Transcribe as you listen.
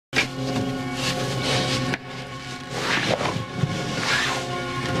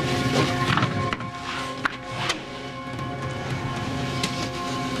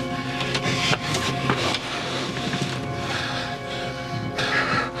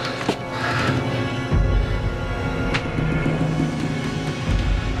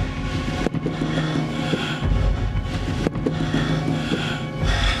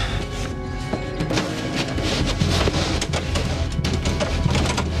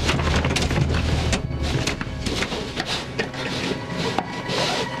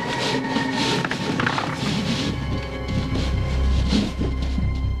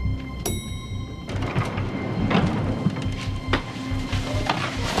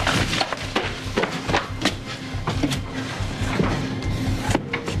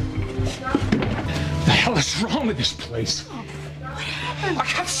What's wrong with this place? Oh, what happened?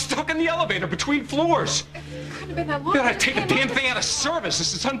 I got stuck in the elevator between floors. It couldn't have been that long. You gotta take the damn thing out of service.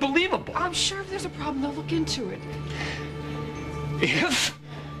 This is unbelievable. I'm sure if there's a problem, they'll look into it. If?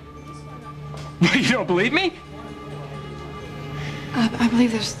 Well, you don't believe me? I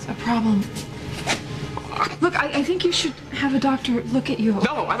believe there's a problem. Look, I think you should have a doctor look at you.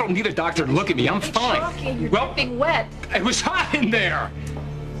 No, I don't need a doctor to look at me. I'm fine. Shocking. You're well, dripping wet. It was hot in there.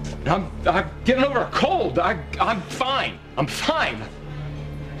 I'm getting over a cold. I'm fine. I'm fine.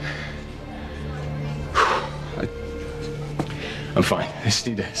 I'm fine. I just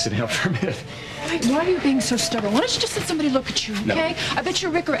need to sit down for a minute. Why are you being so stubborn? Why don't you just let somebody look at you, okay? No. I bet your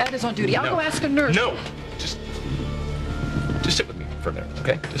Rick or Ed is on duty. I'll go ask a nurse. No. Just sit with me for a minute,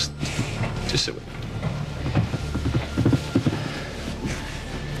 okay? Just sit with me.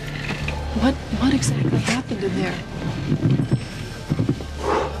 What exactly happened in there?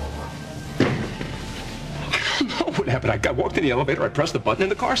 I don't know what happened. I walked in the elevator, I pressed the button,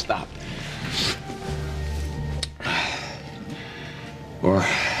 and the car stopped. Or,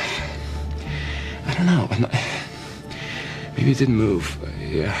 I don't know. Maybe it didn't move.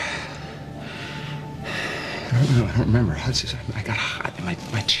 Yeah. I don't know. I don't remember. I got hot in my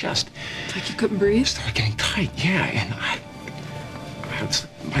chest. It's like you couldn't breathe? It started getting tight, yeah. And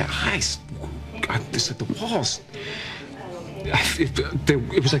my eyes, it's like the walls.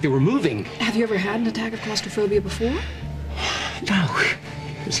 It was like they were moving. Have you ever had an attack of claustrophobia before? No.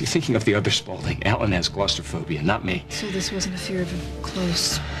 Is he thinking of the other Spaulding? Alan has claustrophobia, not me. So this wasn't a fear of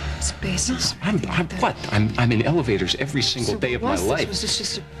close spaces? I'm in elevators every single day of my life. Was this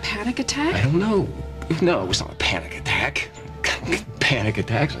just a panic attack? I don't know. No, it was not a panic attack. Panic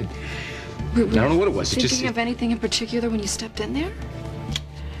attacks. I don't know what it was. Thinking of anything in particular when you stepped in there?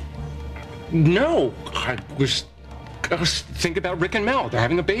 No, I was thinking about Rick and Mel. They're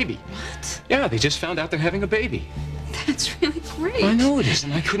having a baby. What? Yeah, they just found out they're having a baby. That's really great. I know it is,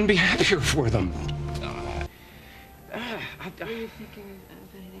 and I couldn't be happier for them. Were you thinking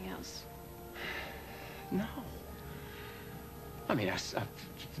of anything else? No. I mean,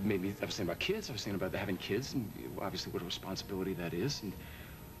 maybe I was thinking about kids. I was thinking about having kids, and obviously what a responsibility that is. And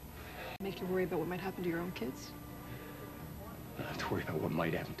make you worry about what might happen to your own kids? I don't have to worry about what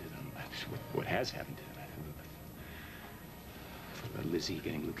might happen to them. What has happened to them. I thought about Lizzie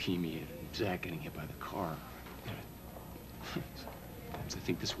getting leukemia and Zach getting hit by the car. I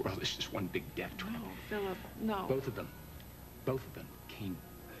think this world is just one big death trap. No, Philip, no. Both of them came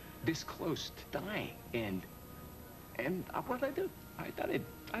this close to dying, and what did I do?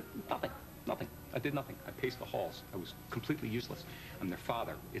 Nothing. I did nothing. I paced the halls. I was completely useless. I'm their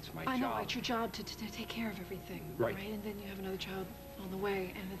father. It's my job. I know, it's your job to take care of everything. Right. And then you have another child on the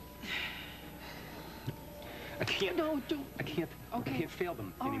way, and I can't. No, don't. I can't. Okay. I can't fail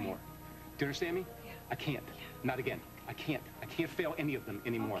them anymore. Right. Do you understand me? Yeah. I can't. Yeah. Not again. I can't. I can't fail any of them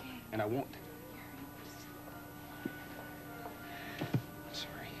anymore. Okay. And I won't. I'm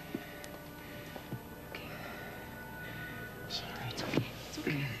sorry. Okay. Sorry. It's okay. It's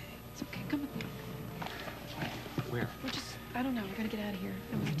okay. It's okay. Come with me. Where? We're just, I don't know. We're gonna get out of here.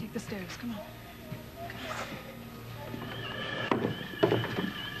 And we're gonna take the stairs. Come on.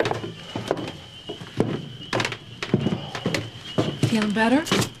 Feeling better?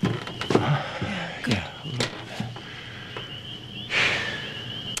 Yeah.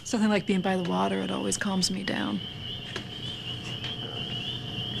 Something like being by the water. It always calms me down.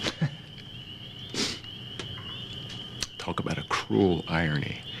 Talk about a cruel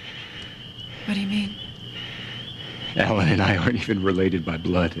irony. What do you mean? Alan and I aren't even related by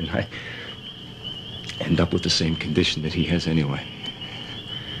blood, and I end up with the same condition that he has anyway.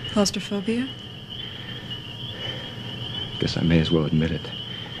 Claustrophobia? Guess I may as well admit it.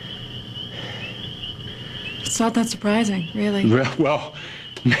 It's not that surprising, really. Well,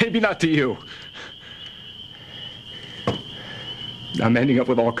 maybe not to you. I'm ending up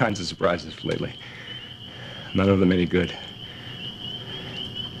with all kinds of surprises lately. None of them any good.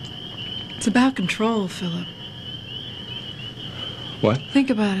 It's about control, Philip. What? Think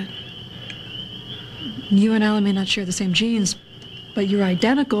about it. You and Alan may not share the same genes, but you're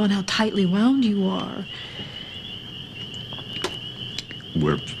identical in how tightly wound you are.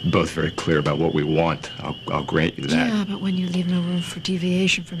 We're both very clear about what we want. I'll grant you that. Yeah, but when you leave no room for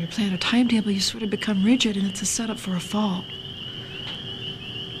deviation from your plan or timetable, you sort of become rigid, and it's a setup for a fall.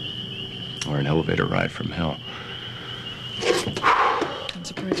 Or an elevator ride from hell. I'm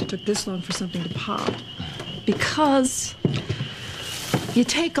surprised it took this long for something to pop. Because you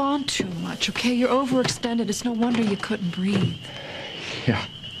take on too much, okay? You're overextended. It's no wonder you couldn't breathe. Yeah.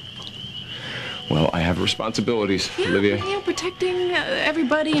 Well, I have responsibilities, Olivia. You know, protecting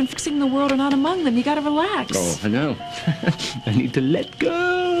everybody and fixing the world are not among them. You gotta relax. Oh, I know. I need to let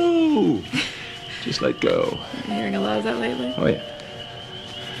go. Just let go. I'm hearing a lot of that lately. Oh, yeah.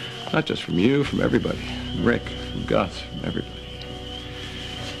 Not just from you, from everybody. From Rick, from Gus, from everybody.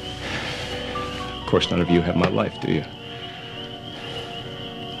 Of course, none of you have my life, do you?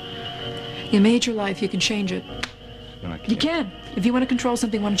 You made your life. You can change it. No, I can't. You can. If you want to control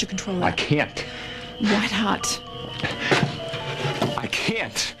something, why don't you control it? I can't. Why not? I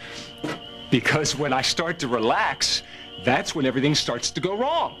can't. Because when I start to relax, that's when everything starts to go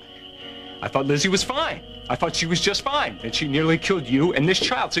wrong. I thought Lizzie was fine. I thought she was just fine. And she nearly killed you and this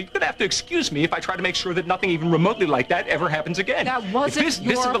child. So you're going to have to excuse me if I try to make sure that nothing even remotely like that ever happens again. That wasn't this is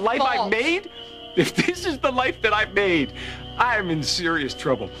the life fault. I've made? If this is the life that I've made, I'm in serious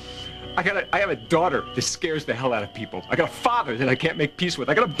trouble. I have a daughter that scares the hell out of people. I got a father that I can't make peace with.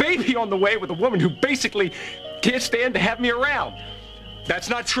 I got a baby on the way with a woman who basically can't stand to have me around. That's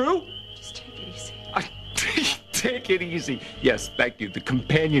not true? Just take it easy. Take it easy. Yes, thank you. The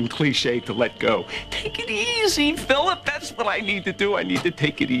companion cliche to let go. Take it easy, Philip. That's what I need to do. I need to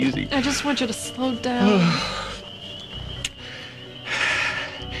take it easy. I just want you to slow down.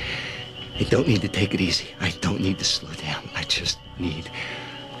 I don't need to take it easy. I don't need to slow down. I just need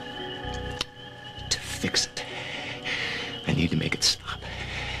to fix it. I need to make it stop.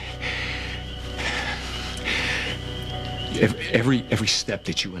 Every step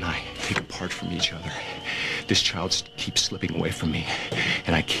that you and I take apart from each other, this child keeps slipping away from me,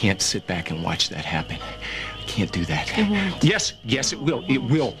 and I can't sit back and watch that happen. I can't do that. It won't. Yes, it will. It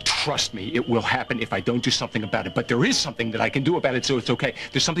will. Trust me, it will happen if I don't do something about it. But there is something that I can do about it, so it's okay.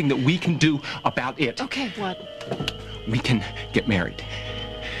 There's something that we can do about it. Okay, what? We can get married.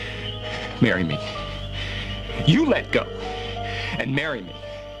 Marry me. You let go and marry me.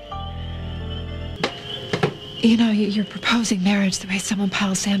 You know, you're proposing marriage the way someone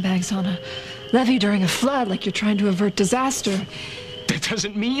piles sandbags on a levee during a flood, like you're trying to avert disaster. That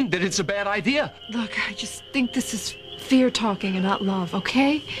doesn't mean that it's a bad idea. Look, I just think this is fear talking and not love,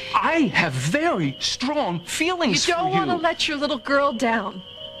 okay? I have very strong feelings for you. You don't want to let your little girl down.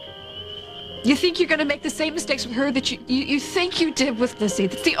 You think you're going to make the same mistakes with her that you think you did with Lizzie.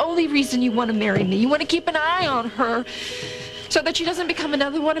 That's the only reason you want to marry me. You want to keep an eye on her so that she doesn't become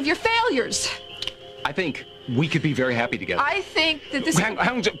another one of your failures. I think we could be very happy together. I think that this... Hang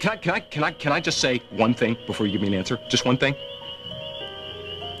on, can I just say one thing before you give me an answer? Just one thing?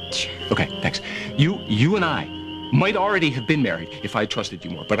 Sure. Okay, thanks. You and I might already have been married if I had trusted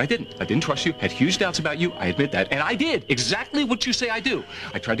you more, but I didn't. I didn't trust you, had huge doubts about you, I admit that, and I did exactly what you say I do.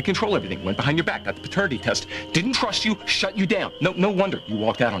 I tried to control everything, went behind your back, got the paternity test, didn't trust you, shut you down. No wonder you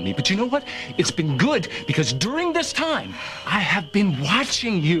walked out on me, but you know what? It's been good, because during this time, I have been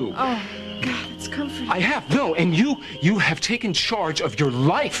watching you. Oh, God, it's comforting. I have, no, and you have taken charge of your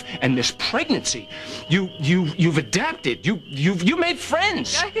life and this pregnancy. You've adapted. You made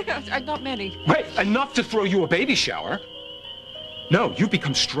friends. Not many. Right, enough to throw you a baby shower. No, you've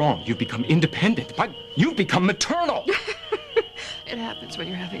become strong. You've become independent. But you've become maternal. It happens when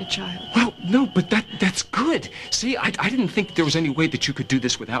you're having a child. Well, no, but that's good. See, I didn't think there was any way that you could do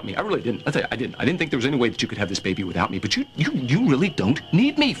this without me. I really didn't. I'll tell you, I didn't. I didn't think there was any way that you could have this baby without me. But you really don't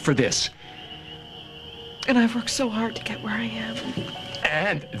need me for this. And I've worked so hard to get where I am.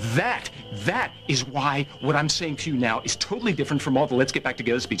 And that is why what I'm saying to you now is totally different from all the let's get back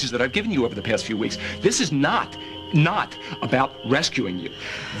together speeches that I've given you over the past few weeks. This is not about rescuing you.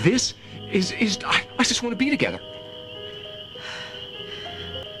 This is I just want to be together.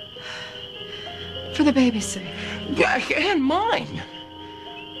 For the baby's sake. Yeah, and mine.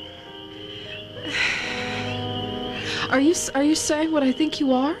 Are you saying what I think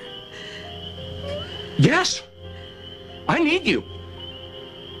you are? Yes. I need you.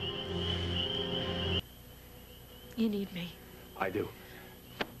 You need me. I do.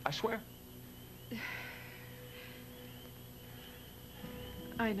 I swear.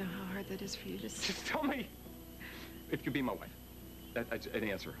 I know how hard that is for you to say. Just tell me if you could be my wife. That's an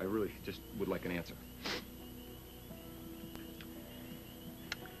answer. I really just would like an answer.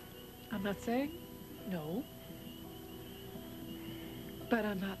 I'm not saying no. But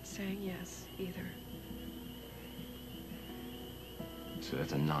I'm not saying yes either. So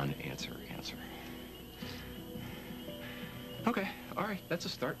that's a non-answer answer. Okay, all right, that's a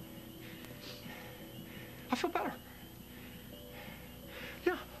start. I feel better.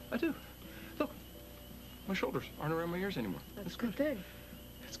 Yeah, I do. Look, my shoulders aren't around my ears anymore. That's a good thing.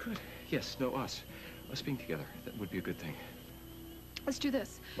 That's good. Yes, no, us being together, that would be a good thing. Let's do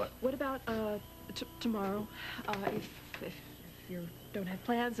this. What? What about tomorrow? If you don't have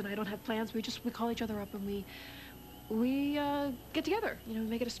plans and I don't have plans, we call each other up and we get together. You know,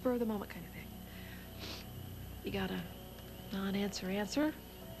 make it a spur of the moment kind of thing. You got a non-answer answer?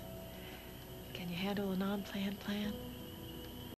 Can you handle a non-planned plan?